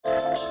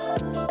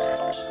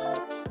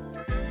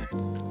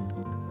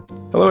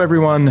Hello,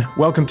 everyone.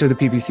 Welcome to the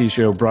PPC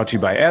Show brought to you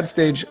by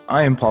AdStage.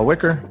 I am Paul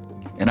Wicker.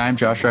 And I'm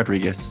Josh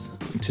Rodriguez.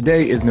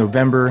 Today is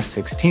November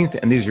 16th,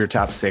 and these are your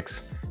top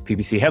 6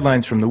 PPC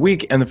headlines from the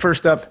week. And the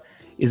first up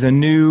is a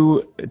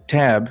new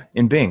tab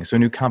in Bing, so a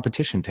new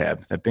competition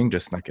tab that Bing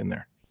just snuck in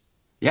there.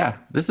 Yeah,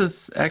 this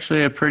is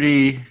actually a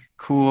pretty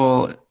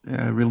cool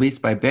release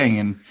by Bing,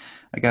 and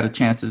I got a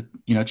chance to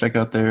check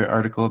out their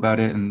article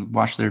about it and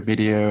watch their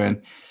video,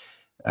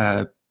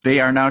 and they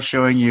are now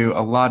showing you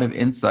a lot of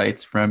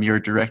insights from your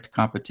direct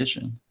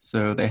competition.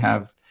 So they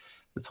have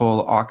this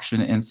whole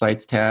auction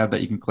insights tab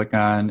that you can click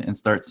on and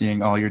start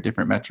seeing all your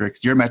different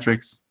metrics, your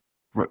metrics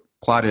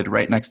plotted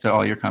right next to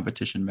all your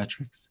competition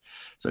metrics.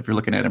 So if you're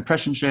looking at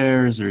impression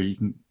shares, or you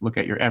can look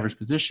at your average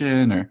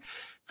position or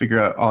figure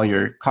out all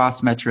your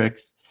cost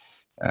metrics,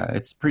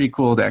 it's pretty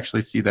cool to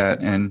actually see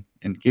that and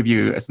give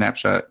you a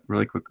snapshot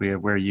really quickly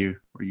of where you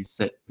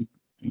sit,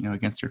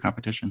 against your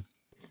competition.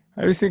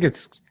 I always think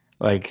it's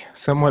like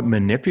somewhat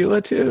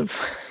manipulative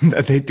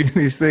that they do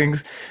these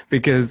things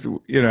because,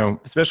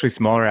 especially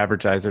smaller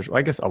advertisers,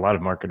 I guess a lot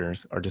of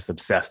marketers are just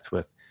obsessed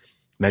with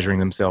measuring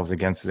themselves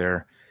against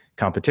their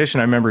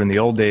competition. I remember in the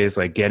old days,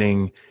 like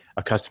getting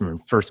a customer in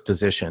first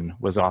position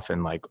was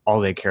often like all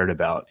they cared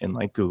about in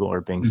like Google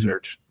or Bing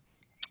search.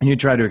 And you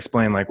try to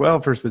explain like, well,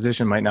 first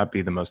position might not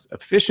be the most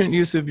efficient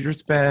use of your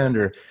spend,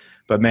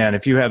 but man,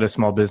 if you had a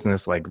small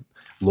business like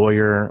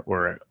lawyer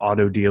or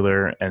auto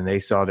dealer and they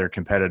saw their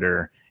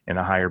competitor in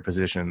a higher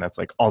position, that's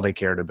like all they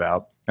cared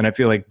about. And I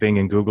feel like Bing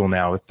and Google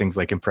now with things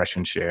like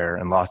impression share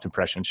and lost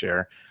impression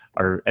share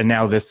and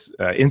now this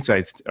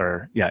insights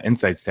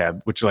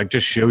tab, which like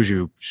just shows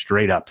you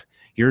straight up,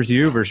 here's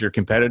you versus your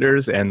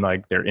competitors. And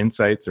like their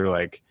insights are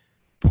like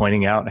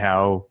pointing out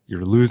how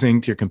you're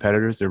losing to your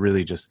competitors. They're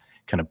really just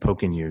kind of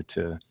poking you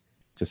to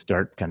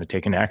start kind of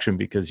taking action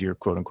because you're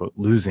quote unquote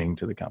losing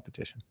to the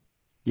competition.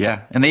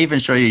 Yeah. And they even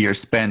show you your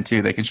spend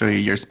too. They can show you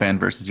your spend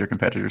versus your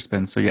competitor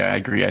spend. So yeah, I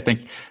agree. I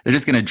think they're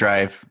just going to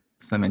drive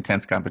some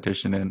intense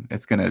competition, and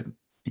it's going to,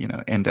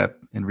 end up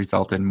and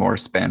result in more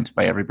spend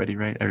by everybody,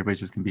 right? Everybody's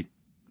just going to be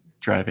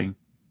driving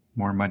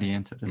more money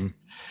into this.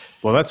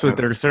 Well, that's what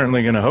they're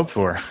certainly going to hope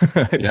for.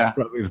 That's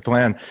probably the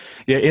plan.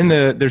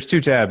 Yeah, there's 2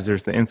 tabs.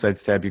 There's the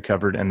Insights tab you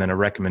covered, and then a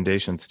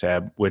Recommendations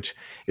tab, which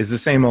is the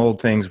same old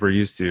things we're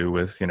used to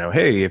with,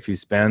 hey, if you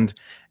spend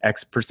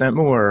X percent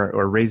more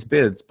or raise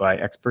bids by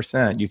X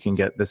percent, you can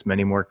get this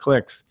many more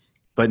clicks.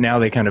 But now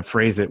they kind of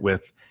phrase it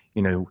with,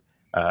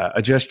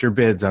 adjust your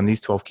bids on these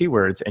 12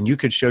 keywords, and you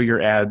could show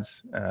your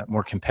ads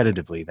more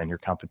competitively than your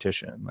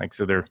competition. Like,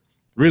 so they're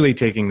really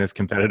taking this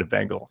competitive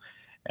angle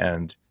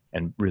and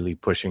really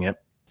pushing it.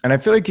 And I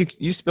feel like you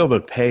used to be able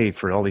to pay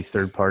for all these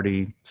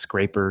third-party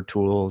scraper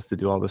tools to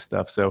do all this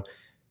stuff. So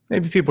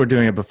maybe people are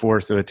doing it before,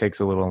 so it takes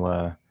a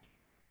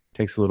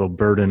little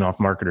burden off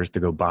marketers to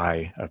go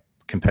buy a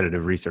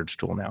competitive research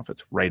tool now if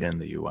it's right in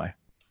the UI.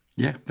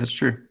 Yeah, that's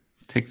true.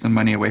 Take some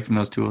money away from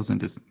those tools and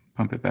just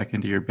pump it back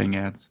into your Bing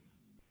ads.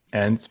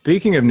 And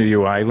speaking of new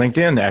UI,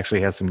 LinkedIn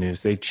actually has some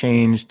news. They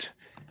changed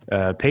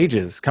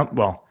pages.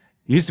 It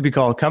used to be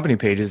called company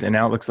pages, and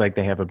now it looks like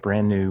they have a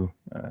brand new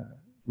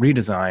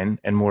redesign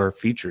and more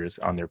features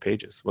on their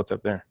pages. What's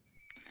up there?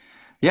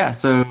 Yeah,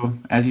 so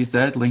as you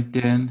said,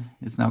 LinkedIn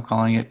is now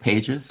calling it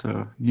Pages.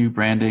 So new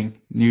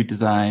branding, new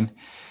design.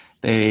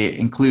 They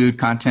include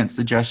content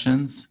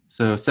suggestions.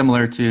 So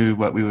similar to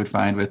what we would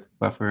find with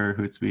Buffer,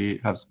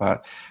 Hootsuite,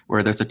 HubSpot,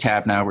 where there's a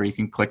tab now where you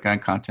can click on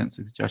content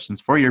suggestions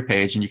for your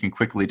page and you can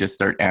quickly just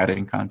start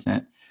adding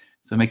content.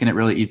 So making it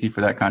really easy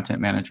for that content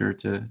manager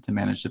to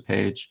manage the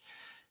page.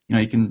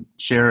 You can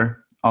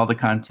share all the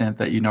content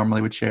that you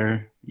normally would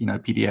share,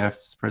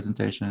 PDFs,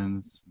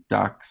 presentations,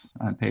 docs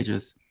on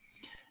pages.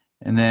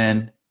 And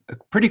then a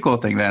pretty cool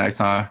thing that I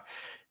saw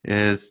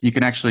is you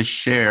can actually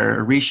share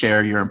or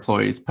reshare your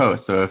employees'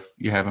 posts. So if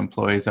you have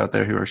employees out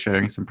there who are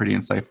sharing some pretty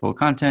insightful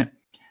content,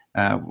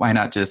 why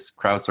not just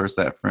crowdsource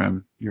that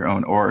from your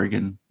own org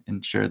and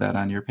share that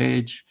on your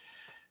page?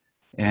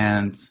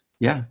 And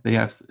yeah, they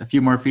have a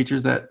few more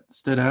features that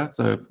stood out.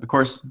 So of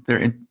course,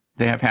 they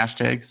have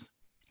hashtags.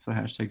 So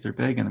hashtags are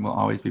big and will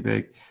always be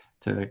big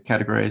to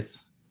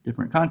categorize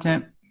different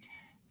content.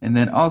 And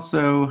then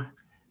also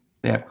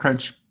they have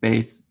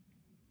Crunchbase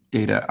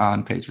data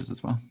on pages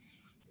as well.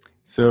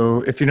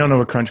 So if you don't know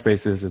what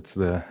Crunchbase is, it's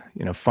the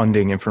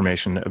funding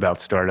information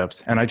about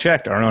startups. And I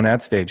checked our own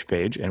AdStage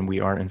page, and we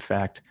are in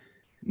fact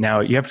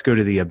now you have to go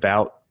to the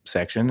About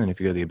section, and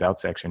if you go to the About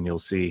section, you'll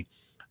see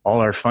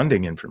all our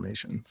funding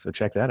information. So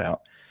check that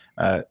out.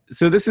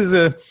 So this is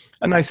a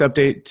nice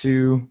update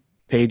to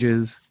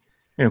pages.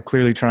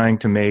 Clearly trying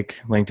to make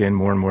LinkedIn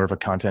more and more of a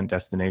content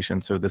destination.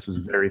 So this was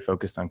very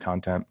focused on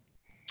content.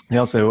 They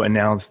also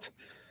announced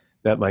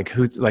that like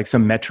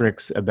some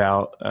metrics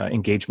about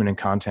engagement and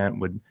content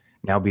would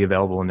now be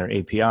available in their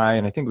API.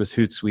 And I think it was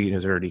Hootsuite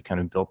has already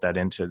kind of built that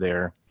into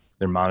their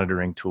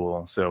monitoring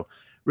tool. So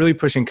really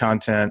pushing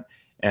content.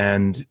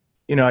 And,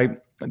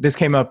 this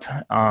came up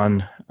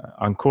on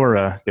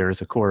Quora.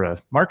 There's a Quora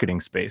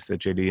marketing space that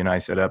JD and I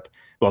set up.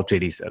 Well,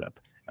 JD set up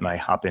and I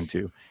hop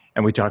into,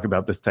 and we talk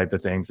about this type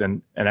of things.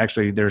 And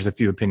actually there's a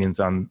few opinions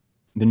on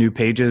the new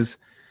pages.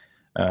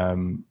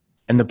 And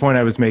the point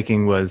I was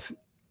making was,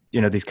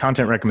 these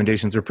content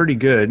recommendations are pretty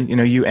good.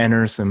 You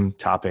enter some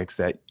topics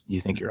that you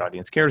think your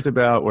audience cares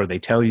about, or they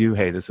tell you,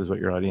 hey, this is what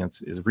your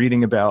audience is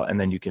reading about, and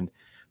then you can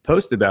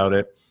post about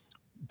it.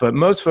 But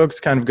most folks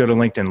kind of go to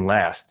LinkedIn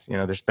last.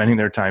 They're spending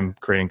their time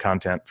creating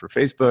content for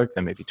Facebook,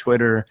 then maybe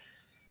Twitter.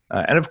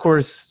 And of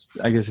course,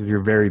 I guess if you're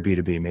very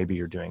B2B, maybe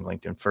you're doing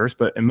LinkedIn first.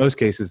 But in most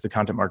cases, the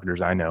content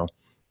marketers I know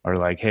are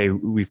like, hey,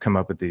 we've come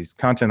up with these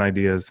content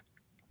ideas,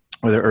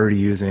 or they're already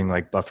using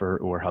like Buffer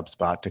or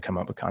HubSpot to come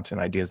up with content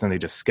ideas, and they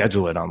just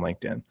schedule it on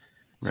LinkedIn.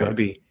 So I'd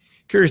be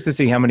curious to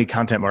see how many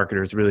content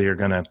marketers really are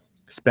going to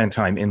spend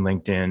time in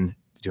LinkedIn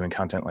doing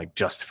content like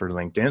just for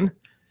LinkedIn,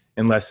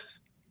 unless,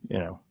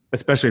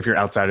 especially if you're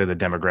outside of the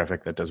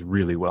demographic that does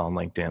really well on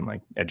LinkedIn,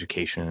 like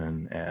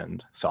education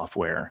and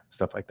software,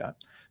 stuff like that.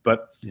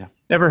 But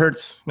never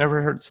hurts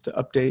to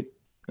update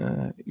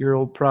your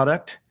old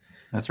product.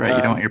 That's right.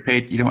 You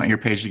don't want your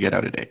page to get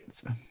out of date.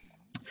 So.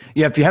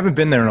 Yeah, if you haven't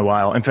been there in a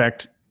while, in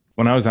fact,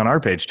 when I was on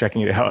our page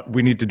checking it out,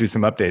 we need to do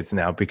some updates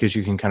now, because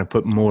you can kind of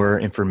put more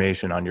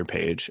information on your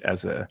page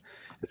as a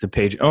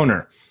page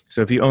owner.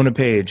 So if you own a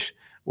page,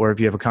 or if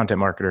you have a content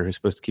marketer who's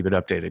supposed to keep it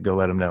updated, go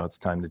let them know it's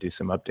time to do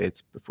some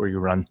updates before you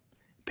run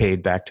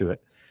paid back to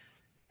it.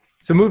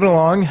 So moving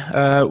along,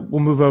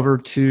 we'll move over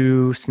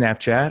to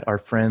Snapchat, our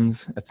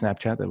friends at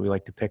Snapchat that we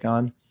like to pick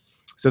on.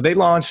 So they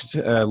launched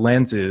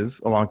lenses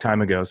a long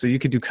time ago. So you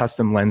could do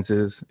custom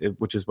lenses,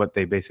 which is what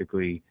they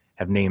basically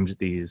have named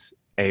these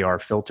AR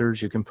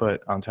filters you can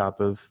put on top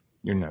of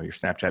your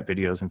Snapchat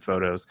videos and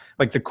photos,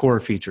 like the core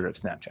feature of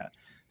Snapchat.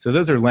 So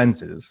those are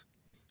lenses,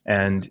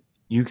 and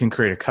you can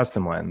create a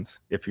custom lens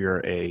if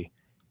you're a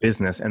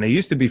business. And they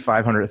used to be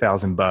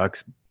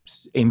 $500,000,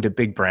 aimed at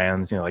big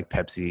brands, like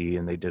Pepsi,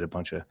 and they did a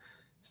bunch of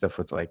stuff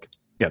with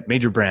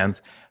major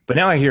brands. But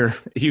now I hear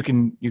you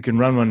can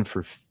run one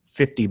for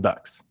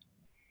 $50.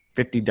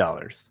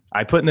 $50.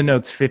 I put in the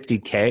notes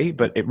 $50K,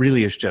 but it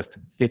really is just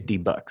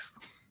 $50.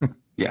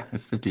 Yeah,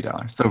 it's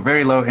 $50. So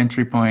very low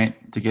entry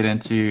point to get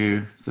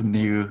into some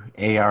new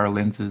AR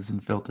lenses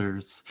and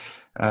filters.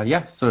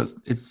 So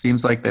it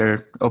seems like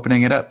they're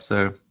opening it up.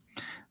 So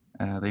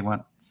they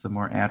want some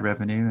more ad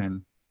revenue,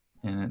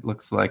 and it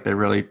looks like they're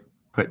really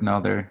putting all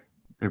their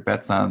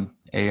bets on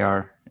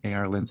AR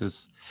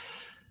lenses.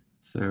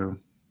 So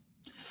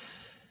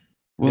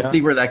we'll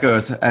see where that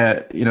goes.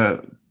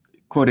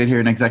 Quoted here,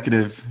 an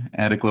executive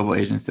at a global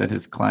agency said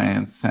his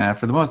clients,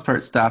 for the most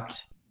part,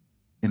 stopped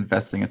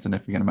investing a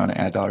significant amount of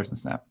ad dollars in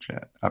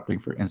Snapchat,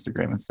 opting for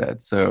Instagram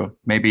instead. So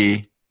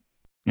maybe,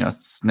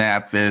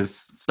 Snap is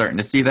starting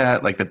to see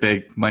that, like the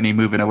big money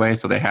moving away,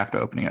 so they have to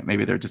opening up.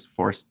 Maybe they're just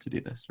forced to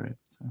do this, right?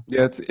 So.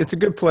 Yeah, it's a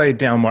good play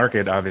down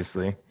market,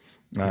 obviously.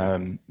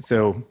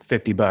 So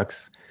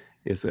 $50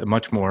 is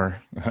much more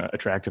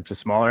attractive to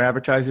smaller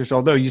advertisers,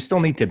 although you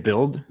still need to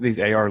build these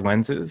AR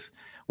lenses,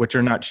 which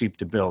are not cheap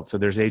to build. So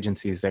there's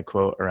agencies that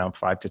quote around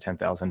 $5,000 to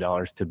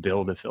 $10,000 to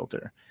build a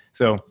filter.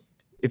 So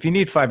if you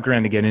need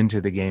 $5,000 to get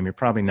into the game, you're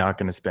probably not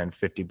going to spend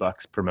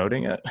 $50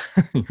 promoting it.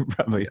 You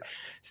probably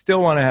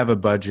still want to have a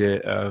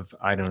budget of,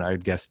 I don't know,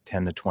 I'd guess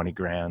 10 to 20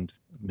 grand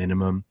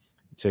minimum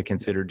to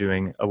consider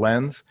doing a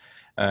lens.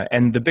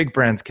 And the big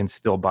brands can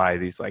still buy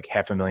these like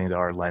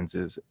 $500,000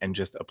 lenses and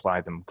just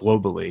apply them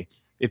globally.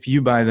 If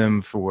you buy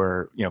them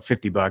for,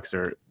 $50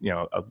 or,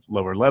 a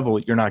lower level,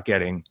 you're not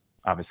getting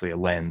obviously a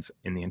lens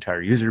in the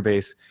entire user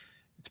base.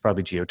 It's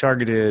probably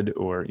geo-targeted,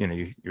 or,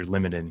 you're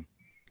limited.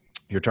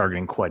 You're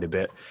targeting quite a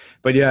bit.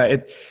 But yeah,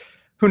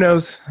 who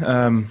knows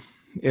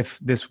if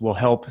this will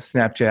help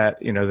Snapchat.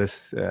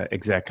 This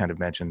exec kind of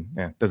mentioned,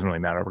 it doesn't really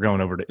matter. We're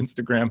going over to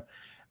Instagram.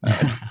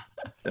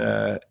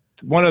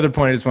 One other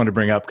point I just wanted to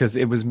bring up, because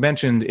it was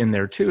mentioned in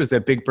there too, is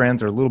that big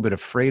brands are a little bit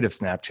afraid of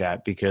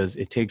Snapchat because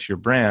it takes your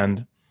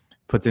brand,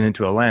 puts it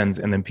into a lens,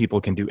 and then people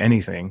can do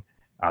anything,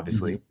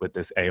 obviously, with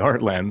this AR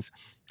lens.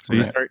 So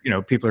you start,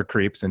 people are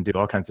creeps and do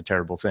all kinds of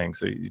terrible things.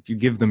 So if you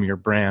give them your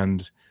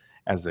brand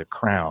as a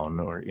crown,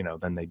 or,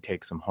 then they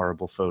take some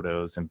horrible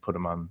photos and put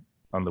them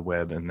on the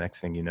web, and next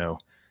thing you know,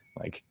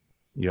 like,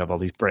 you have all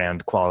these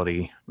brand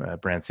quality,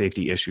 brand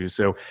safety issues.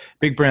 So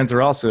big brands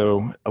are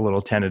also a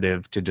little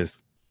tentative to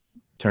just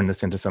turn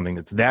this into something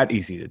that's that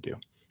easy to do.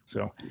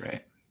 So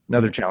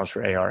another challenge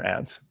for AR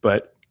ads.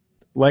 But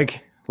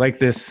like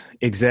this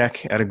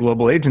exec at a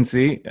global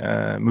agency,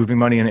 moving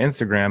money into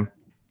Instagram,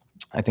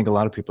 I think a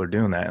lot of people are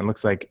doing that. And it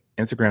looks like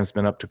Instagram's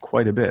been up to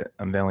quite a bit,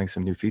 unveiling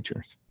some new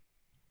features.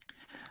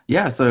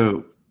 Yeah,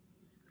 so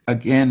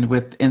again,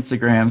 with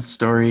Instagram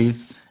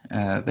stories,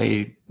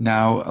 they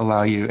now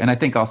allow you, and I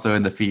think also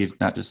in the feed,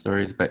 not just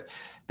stories, but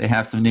they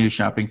have some new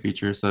shopping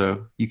features.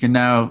 So you can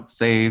now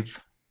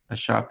save a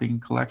shopping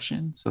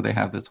collection. So they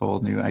have this whole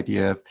new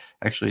idea of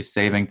actually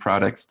saving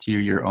products to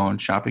your own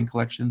shopping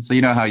collection. So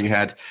you know how you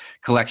had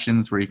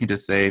collections where you can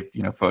just save,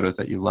 photos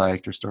that you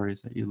liked or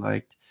stories that you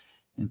liked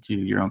into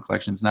your own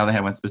collections. Now they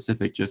have one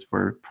specific just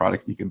for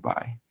products you can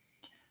buy.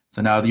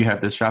 So now you have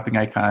this shopping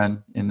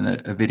icon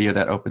in a video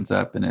that opens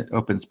up, and it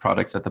opens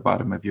products at the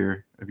bottom of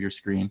your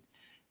screen.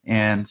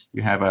 And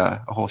you have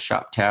a whole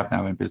shop tab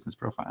now in business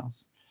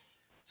profiles.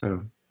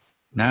 So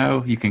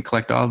now you can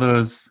collect all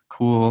those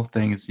cool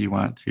things you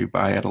want to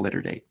buy at a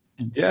later date.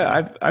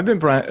 Yeah, Instagram. I've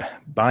been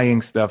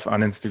buying stuff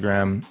on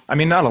Instagram. I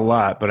mean, not a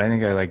lot, but I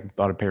think I like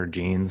bought a pair of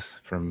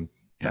jeans from,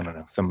 I Yeah. don't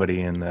know,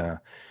 somebody in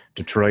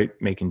Detroit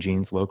making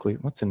jeans locally.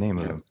 What's the name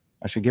of Yeah. them?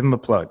 I should give them a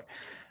plug.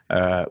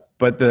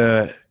 But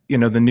the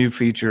new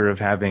feature of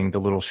having the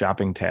little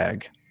shopping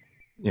tag,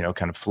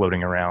 kind of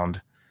floating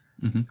around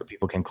Hmm. so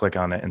people can click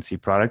on it and see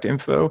product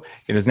info.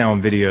 It is now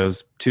in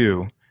videos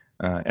too,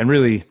 and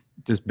really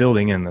just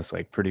building in this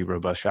like pretty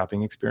robust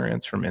shopping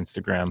experience from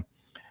Instagram.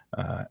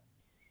 Uh,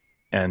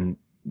 and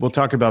we'll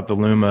talk about the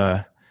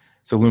Luma.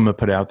 So Luma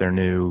put out their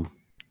new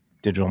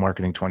Digital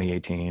Marketing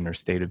 2018 or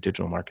State of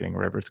Digital Marketing,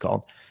 whatever it's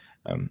called.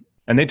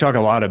 And they talk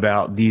a lot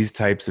about these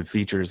types of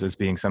features as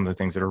being some of the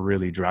things that are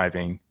really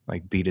driving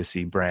like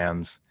B2C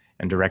brands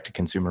and direct to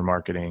consumer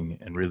marketing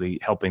and really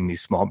helping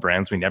these small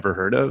brands we never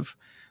heard of,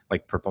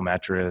 like Purple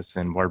Mattress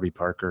and Warby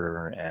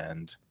Parker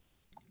and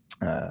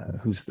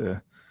who's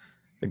the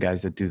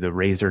guys that do the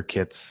razor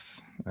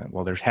kits.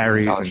 Well, there's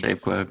Harry's Dollar and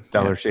Shave Club.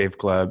 Dollar Yeah. Shave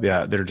Club.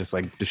 Yeah, they're just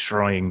like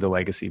destroying the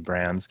legacy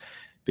brands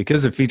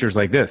because of features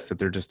like this that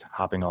they're just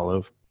hopping all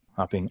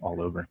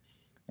over.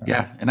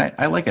 Yeah, and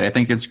I like it. I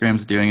think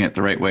Instagram's doing it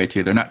the right way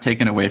too. They're not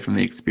taking away from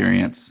the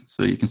experience,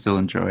 so you can still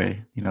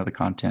enjoy, the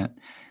content,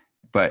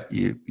 but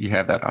you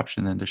have that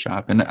option then to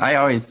shop. And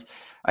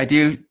I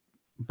do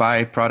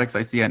buy products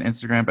I see on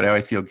Instagram, but I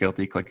always feel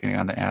guilty clicking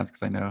on the ads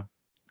because I know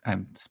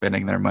I'm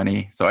spending their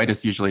money. So I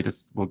just usually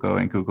will go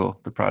and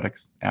Google the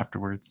products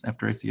afterwards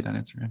after I see it on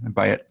Instagram and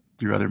buy it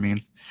through other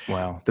means.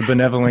 Wow, the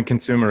benevolent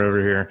consumer over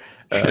here.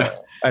 Yeah.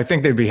 I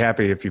think they'd be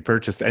happy if you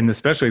purchased, and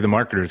especially the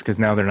marketers, because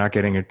now they're not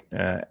getting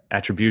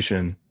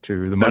attribution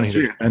to the money That's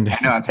they're true. spending.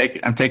 I know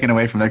I'm taking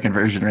away from their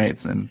conversion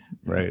rates and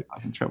Right.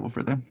 causing trouble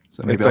for them.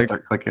 So maybe It's I'll like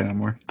start clicking on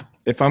more.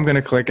 if I'm going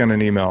to click on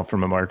an email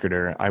from a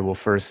marketer, I will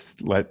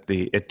first let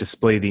it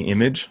display the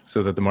image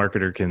so that the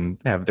marketer can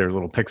have their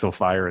little pixel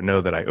fire and know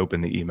that I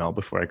opened the email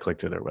before I click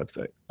to their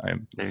website.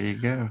 There you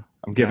go.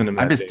 I'm giving them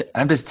I'm that just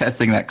I'm just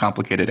testing that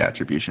complicated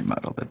attribution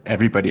model that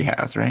everybody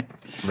has, right?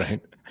 right.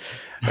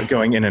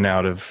 Going in and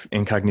out of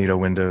incognito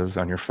windows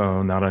on your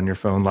phone, not on your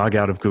phone, log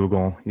out of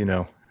Google.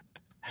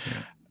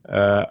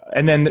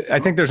 And then I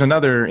think there's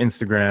another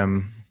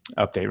Instagram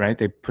update, right?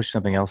 They pushed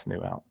something else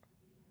new out.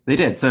 They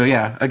did. So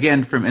yeah,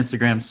 again from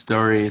Instagram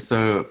stories.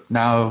 So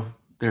now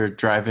they're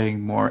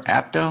driving more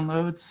app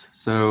downloads.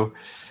 So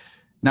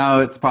now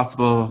it's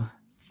possible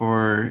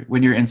for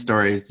when you're in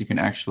stories, you can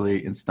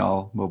actually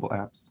install mobile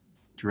apps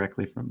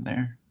directly from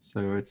there.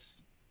 So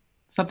it's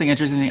something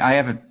interesting. I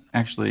haven't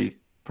actually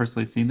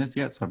personally seen this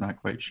yet, so I'm not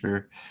quite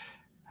sure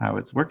how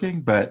it's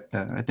working, but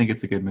I think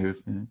it's a good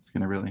move and it's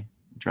going to really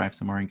drive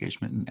some more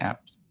engagement in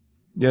apps.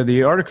 Yeah,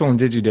 the article in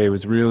DigiDay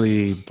was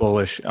really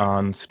bullish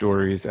on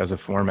stories as a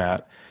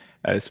format,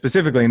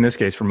 specifically in this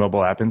case for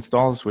mobile app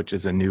installs, which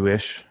is a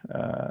newish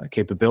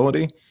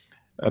capability.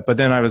 But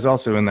then I was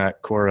also in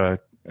that Quora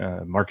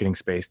marketing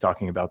space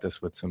talking about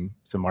this with some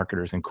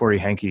marketers, and Corey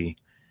Henke,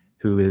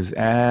 who is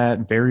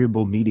at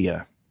Variable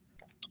Media,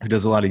 who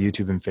does a lot of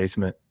YouTube and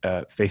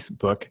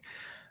Facebook.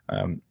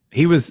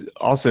 He was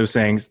also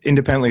saying,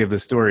 independently of the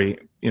story,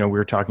 we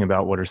were talking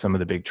about what are some of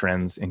the big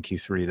trends in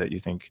Q3 that you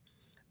think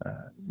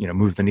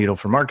move the needle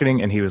for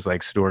marketing. And he was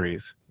like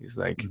stories. He's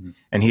like,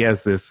 and he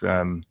has this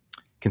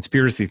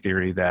conspiracy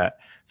theory that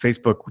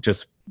Facebook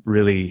just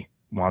really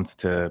wants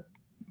to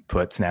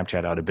put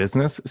Snapchat out of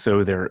business.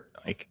 So they're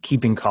like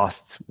keeping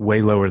costs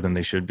way lower than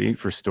they should be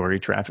for story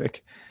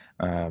traffic.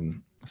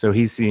 So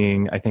he's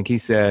seeing, I think he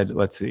said,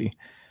 let's see,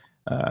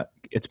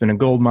 it's been a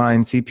gold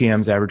mine,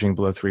 CPMs averaging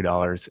below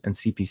 $3 and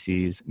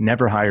CPCs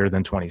never higher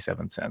than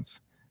 27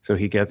 cents. So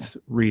he gets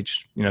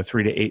reached,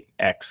 3 to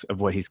 8x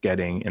of what he's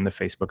getting in the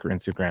Facebook or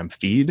Instagram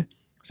feed.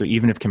 So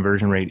even if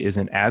conversion rate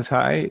isn't as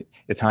high,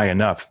 it's high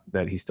enough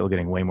that he's still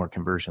getting way more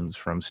conversions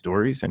from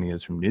stories than he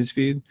is from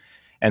newsfeed.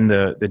 And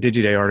the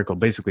DigiDay article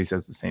basically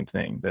says the same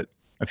thing, that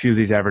a few of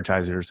these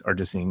advertisers are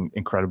just seeing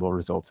incredible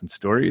results in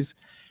stories.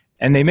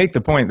 And they make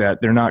the point that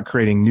they're not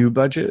creating new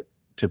budget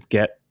to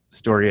get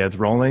story ads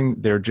rolling.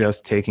 They're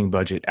just taking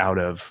budget out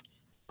of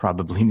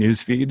probably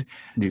newsfeed.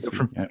 So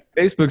from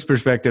Facebook's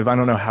perspective, I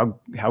don't know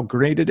how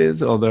great it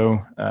is,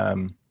 although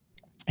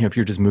if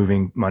you're just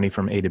moving money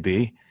from A to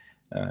B,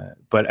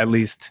 but at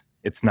least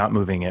it's not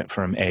moving it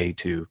from A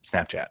to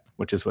Snapchat,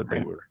 which is what they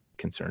were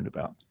concerned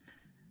about.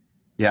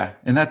 Yeah,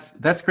 and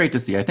that's great to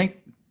see. I think,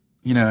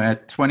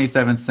 at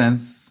 27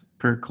 cents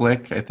per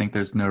click, I think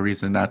there's no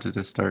reason not to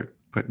just start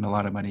putting a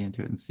lot of money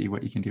into it and see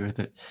what you can do with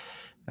it.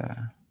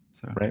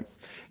 Right.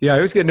 Yeah, I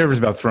always get nervous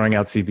about throwing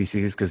out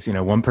CPCs because,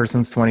 one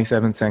person's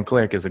 27-cent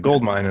click is a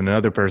gold mine, and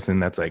another person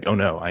that's like, oh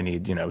no, I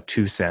need,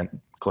 2-cent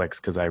clicks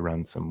because I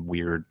run some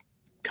weird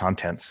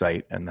content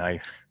site and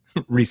I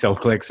resell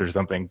clicks or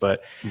something.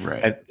 But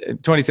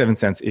at 27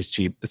 cents is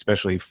cheap,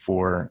 especially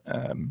for,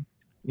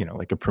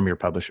 like a premier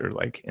publisher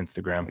like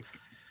Instagram.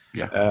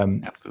 Yeah,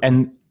 absolutely.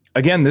 And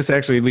again, this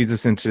actually leads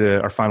us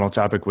into our final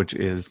topic, which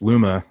is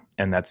Luma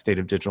and that state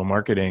of digital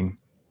marketing.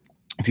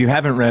 If you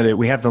haven't read it,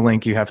 we have the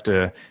link. You have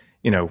to,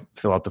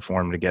 fill out the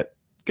form to get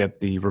get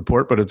the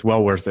report, but it's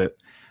well worth it.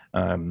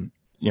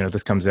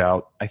 This comes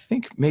out, I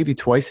think, maybe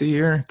twice a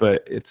year,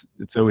 but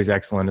it's always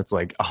excellent. It's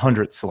like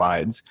 100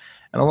 slides,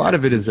 and a lot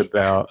of it is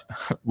about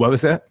what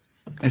was that?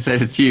 I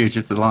said it's huge.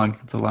 It's a long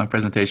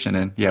presentation,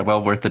 and yeah,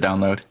 well worth the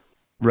download.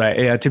 Right.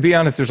 Yeah. To be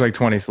honest, there's like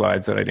 20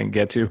 slides that I didn't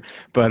get to,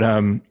 but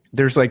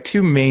there's like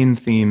two main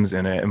themes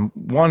in it, and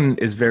one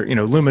is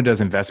Luma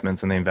does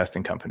investments and they invest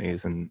in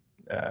companies, and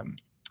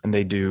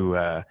they do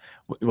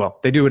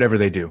they do whatever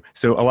they do.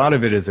 So a lot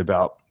of it is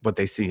about what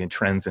they see in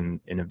trends in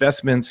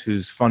investments,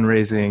 who's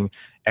fundraising,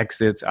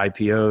 exits,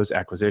 IPOs,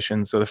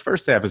 acquisitions. So the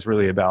first half is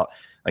really about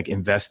like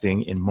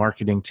investing in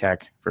marketing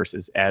tech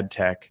versus ad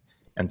tech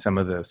and some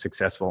of the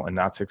successful and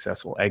not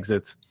successful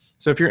exits.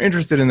 So if you're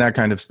interested in that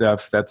kind of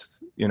stuff,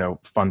 that's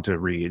fun to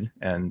read,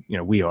 and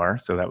we are.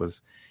 So that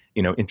was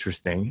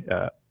interesting.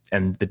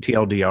 And the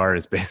TLDR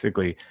is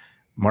basically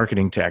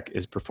marketing tech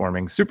is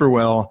performing super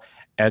well,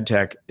 ad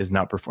tech is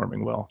not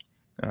performing well,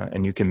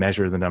 and you can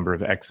measure the number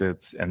of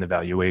exits and the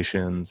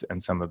valuations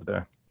and some of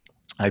the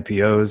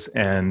IPOs,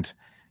 and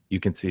you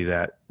can see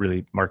that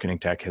really marketing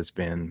tech has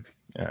been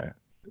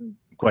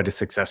quite a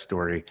success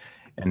story,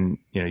 and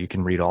you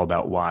can read all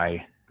about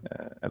why.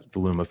 The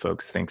Luma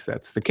folks thinks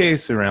that's the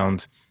case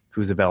around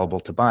who's available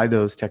to buy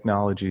those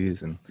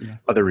technologies and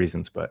other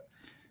reasons. But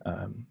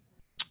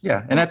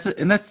yeah, and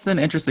that's an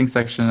interesting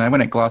section. I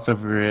wouldn't gloss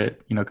over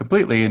it,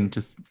 completely, and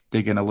just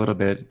dig in a little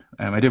bit.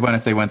 I did want to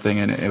say one thing,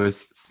 and it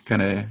was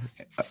kind of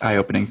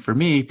eye-opening for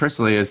me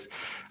personally. Is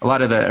a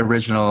lot of the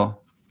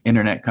original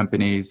internet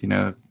companies,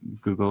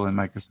 Google and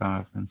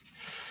Microsoft and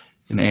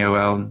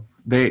AOL,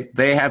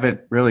 they haven't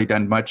really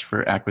done much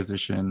for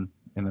acquisition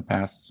in the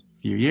past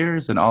few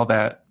years, and all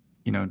that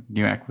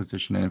new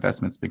acquisition and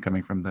investments been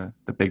coming from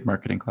the big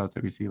marketing clouds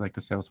that we see, like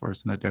the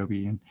Salesforce and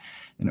Adobe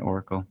and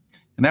Oracle,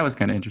 and that was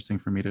kind of interesting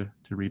for me to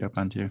read up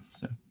on too.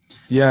 So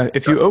yeah,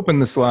 if you open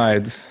the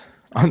slides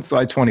on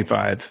slide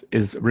 25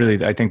 is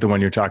really, I think, the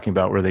one you're talking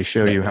about, where they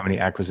show you how many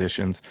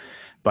acquisitions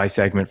by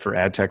segment for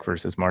ad tech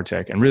versus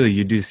martech, and really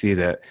you do see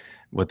that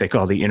what they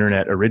call the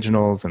internet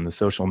originals and the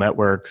social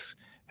networks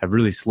have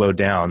really slowed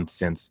down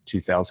since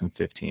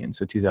 2015.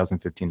 So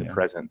 2015 to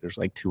present, there's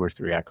like 2 or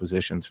 3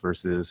 acquisitions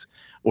versus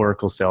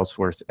Oracle,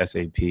 Salesforce,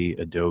 SAP,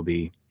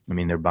 Adobe. I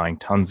mean, they're buying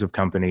tons of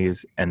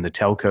companies, and the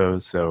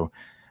telcos. So,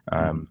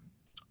 AT&T,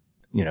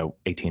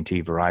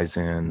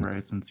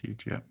 Verizon's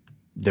huge, yeah.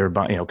 They're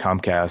buying,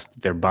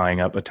 Comcast, they're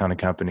buying up a ton of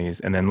companies.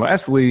 And then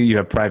lastly, you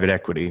have private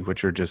equity,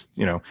 which are just,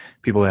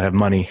 people that have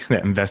money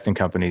that invest in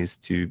companies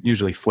to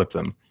usually flip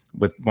them.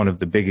 With one of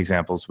the big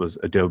examples was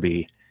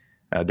Adobe,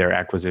 their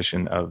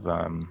acquisition of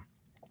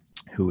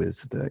who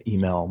is the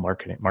email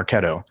marketing,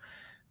 Marketo,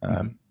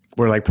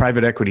 where like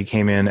private equity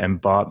came in and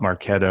bought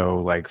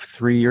Marketo like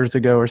 3 years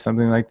ago or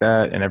something like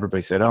that. And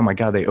everybody said, oh my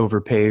God, they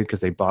overpaid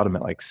because they bought them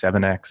at like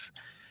 7X.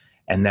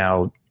 And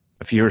now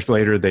a few years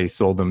later, they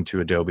sold them to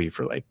Adobe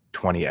for like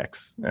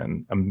 20X.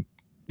 And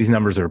these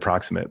numbers are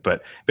approximate,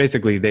 but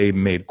basically they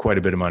made quite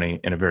a bit of money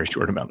in a very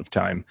short amount of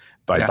time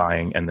by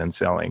buying and then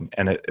selling.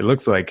 And it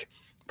looks like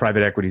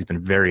private equity has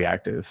been very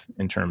active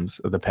in terms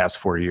of the past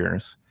 4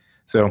 years.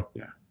 So,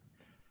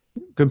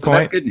 good point.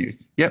 That's good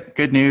news. Yep,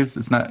 good news.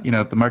 It's not,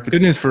 the market's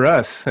good news for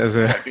us as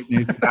a good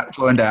news, not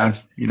slowing down.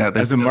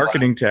 As a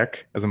marketing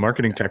tech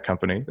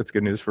company, that's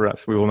good news for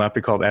us. We will not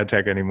be called ad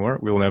tech anymore.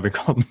 We will now be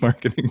called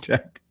marketing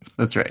tech.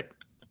 That's right.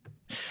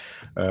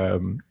 All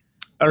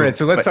right,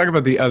 so let's talk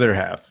about the other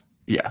half.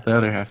 Yeah, the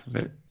other half of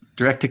it,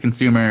 direct to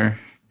consumer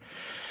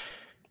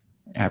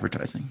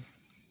advertising.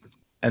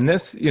 And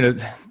this,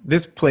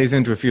 this plays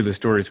into a few of the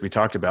stories we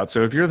talked about.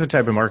 So if you're the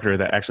type of marketer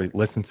that actually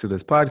listens to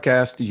this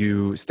podcast,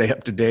 you stay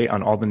up to date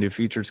on all the new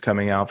features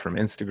coming out from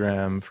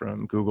Instagram,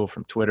 from Google,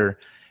 from Twitter,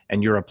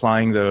 and you're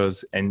applying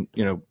those. And,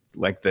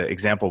 like the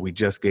example we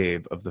just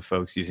gave of the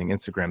folks using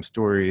Instagram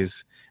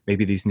stories,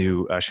 maybe these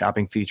new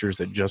shopping features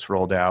that just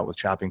rolled out with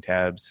shopping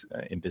tabs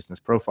in business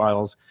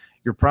profiles,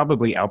 you're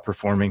probably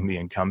outperforming the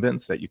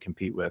incumbents that you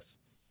compete with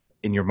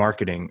in your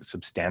marketing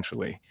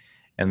substantially.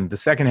 And the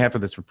second half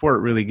of this report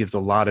really gives a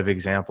lot of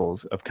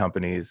examples of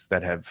companies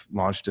that have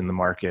launched in the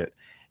market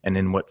and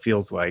in what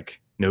feels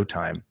like no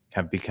time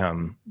have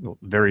become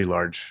very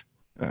large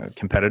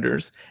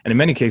competitors. And in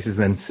many cases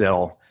then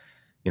sell,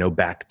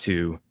 back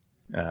to,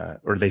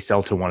 or they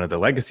sell to one of the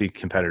legacy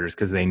competitors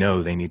because they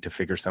know they need to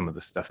figure some of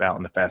this stuff out.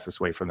 And the fastest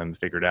way for them to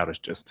figure it out is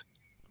just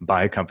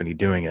buy a company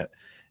doing it.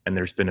 And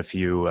there's been a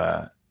few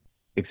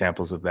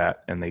examples of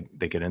that, and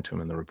they get into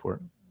them in the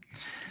report.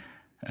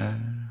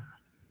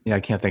 Yeah, I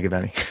can't think of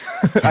any.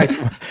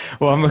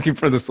 I'm looking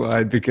for the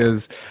slide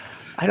because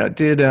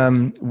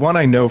one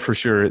I know for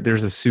sure.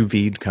 There's a sous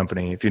vide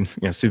company. If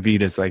sous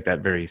vide is like that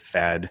very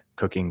fad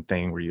cooking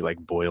thing where you like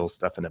boil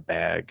stuff in a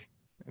bag,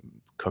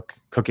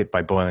 cook it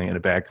by boiling it in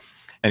a bag.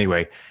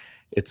 Anyway,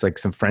 it's like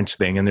some French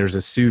thing. And there's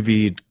a sous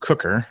vide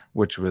cooker,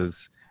 which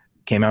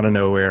came out of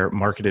nowhere,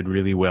 marketed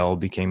really well,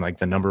 became like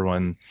the number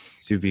one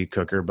sous vide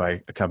cooker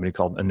by a company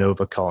called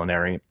Innova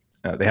Culinary.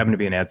 They happen to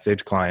be an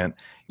AdStage client,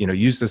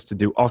 used this to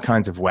do all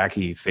kinds of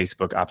wacky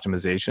Facebook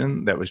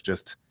optimization that was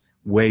just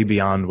way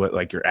beyond what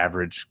like your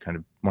average kind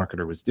of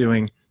marketer was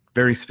doing,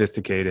 very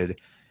sophisticated.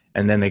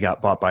 And then they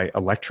got bought by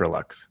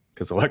Electrolux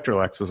because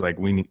Electrolux was like,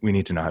 we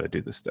need to know how to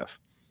do this stuff.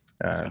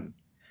 And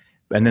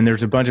then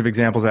there's a bunch of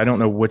examples. I don't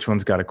know which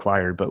ones got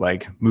acquired, but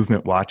like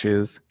Movement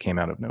watches came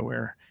out of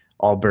nowhere.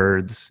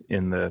 Allbirds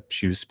in the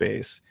shoe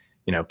space,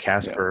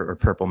 Casper or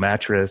Purple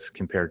Mattress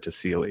compared to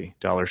Sealy,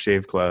 Dollar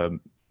Shave Club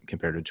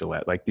compared to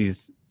Gillette. Like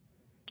these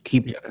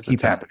keep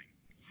happening.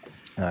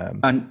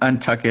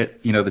 Untuck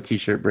It, the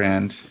t-shirt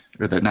brand,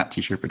 or the not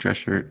t-shirt but dress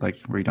shirt, like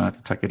where you don't have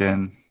to tuck it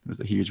in, was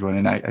a huge one,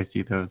 and I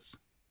see those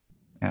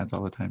ads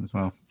all the time as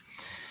well.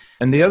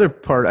 And the other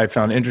part I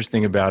found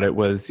interesting about it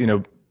was,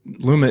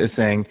 Luma is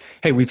saying,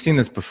 hey, we've seen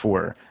this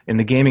before. In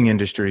the gaming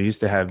industry, you used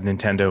to have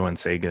Nintendo and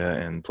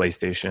Sega and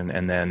PlayStation,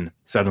 and then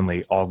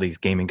suddenly all these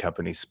gaming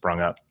companies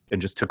sprung up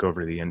and just took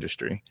over the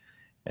industry.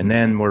 And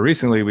then more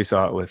recently, we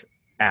saw it with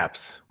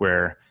apps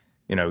where,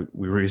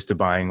 we were used to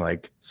buying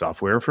like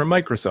software from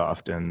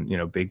Microsoft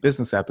and, big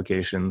business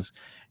applications.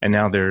 And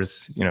now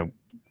there's,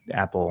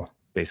 Apple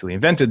basically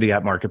invented the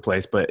app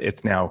marketplace, but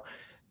it's now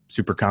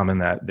super common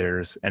that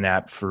there's an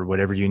app for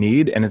whatever you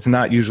need. And it's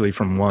not usually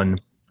from one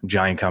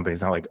giant company.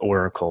 It's not like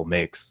Oracle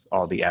makes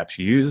all the apps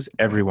you use.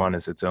 Everyone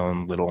is its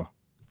own little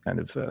kind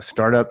of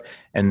startup,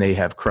 and they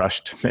have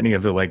crushed many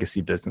of the legacy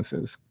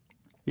businesses.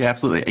 Yeah,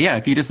 absolutely. Yeah,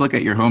 if you just look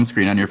at your home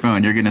screen on your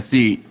phone, you're going to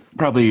see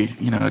probably,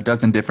 a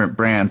dozen different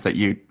brands that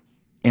you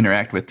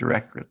interact with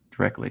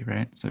directly,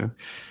 right? So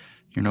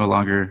you're no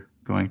longer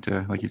going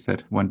to, like you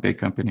said, one big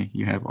company.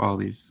 You have all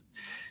these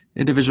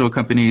individual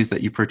companies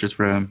that you purchase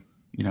from,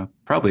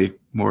 probably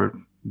more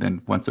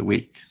than once a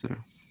week. So,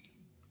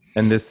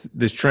 and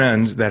this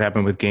trend that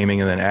happened with gaming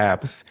and then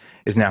apps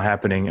is now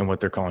happening in what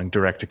they're calling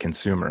direct to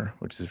consumer,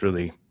 which is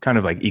really kind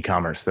of like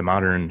e-commerce, the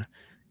modern,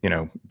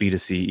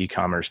 B2C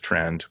e-commerce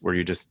trend where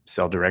you just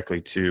sell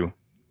directly to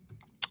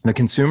the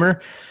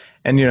consumer.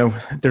 And,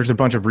 there's a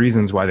bunch of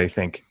reasons why they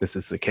think this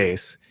is the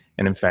case.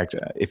 And in fact,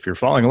 if you're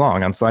following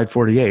along on slide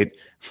 48,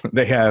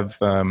 they have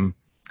kind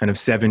of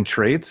 7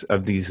 traits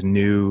of these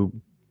new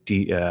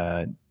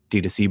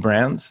D2C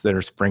brands that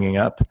are springing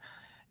up.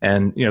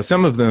 And,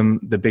 some of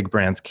them, the big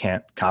brands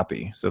can't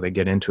copy. So they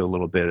get into a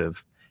little bit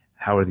of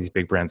how are these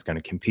big brands going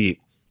to compete?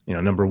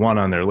 Number one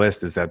on their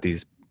list is that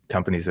these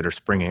companies that are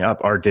springing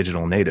up are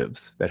digital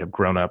natives that have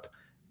grown up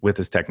with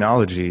this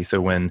technology. So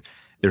when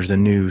there's a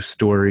new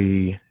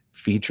story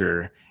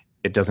feature,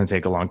 it doesn't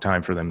take a long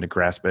time for them to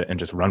grasp it and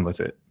just run with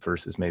it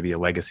versus maybe a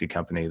legacy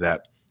company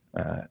that,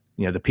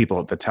 the people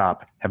at the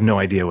top have no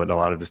idea what a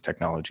lot of this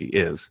technology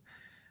is.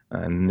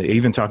 And they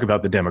even talk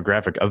about the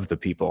demographic of the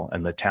people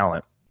and the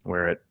talent,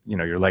 where at,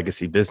 your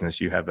legacy business,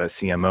 you have a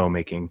CMO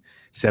making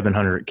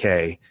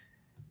 $700K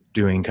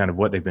doing kind of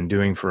what they've been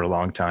doing for a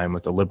long time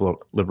with a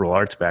liberal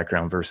arts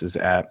background versus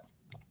at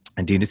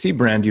a D2C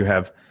brand, you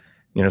have,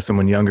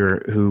 someone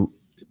younger who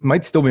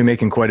might still be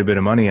making quite a bit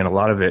of money. And a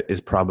lot of it is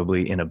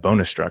probably in a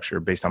bonus structure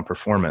based on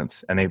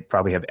performance. And they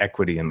probably have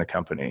equity in the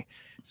company.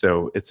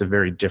 So it's a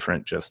very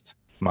different just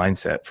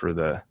mindset for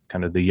the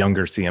kind of the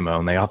younger CMO.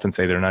 And they often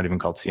say they're not even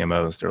called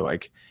CMOs. They're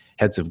like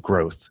heads of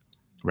growth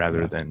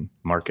rather than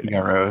marketing.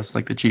 CROs,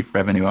 like the chief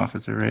revenue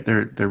officer, right?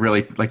 They're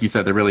really, like you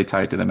said, they're really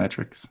tied to the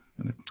metrics.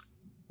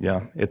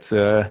 Yeah, it's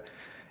a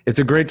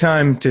great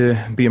time to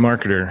be a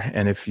marketer.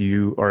 And if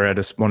you are at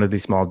one of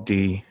these small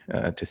D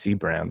to C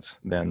brands,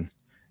 then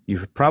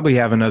you probably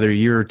have another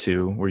year or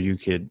two where you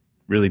could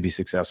really be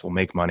successful,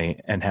 make money,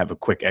 and have a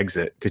quick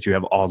exit because you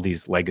have all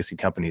these legacy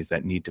companies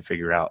that need to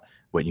figure out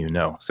what you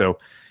know. So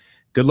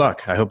good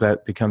luck. I hope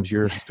that becomes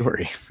your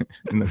story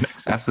in the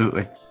next.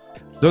 Absolutely.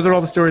 Those are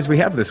all the stories we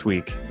have this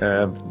week.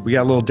 We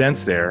got a little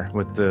dense there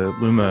with the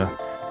Luma,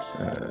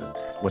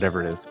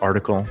 whatever it is,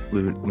 article,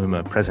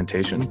 Luma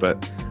presentation,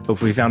 but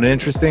hopefully you found it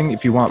interesting.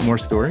 If you want more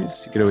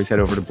stories, you could always head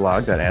over to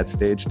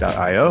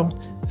blog.adstage.io,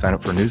 sign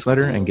up for a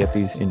newsletter, and get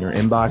these in your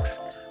inbox.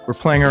 We're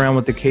playing around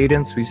with the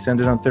cadence. We send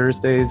it on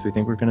Thursdays. We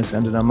think we're going to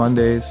send it on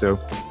Mondays. So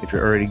if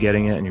you're already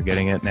getting it and you're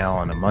getting it now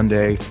on a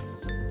Monday,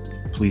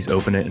 please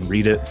open it and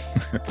read it.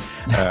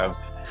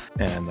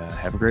 And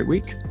have a great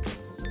week.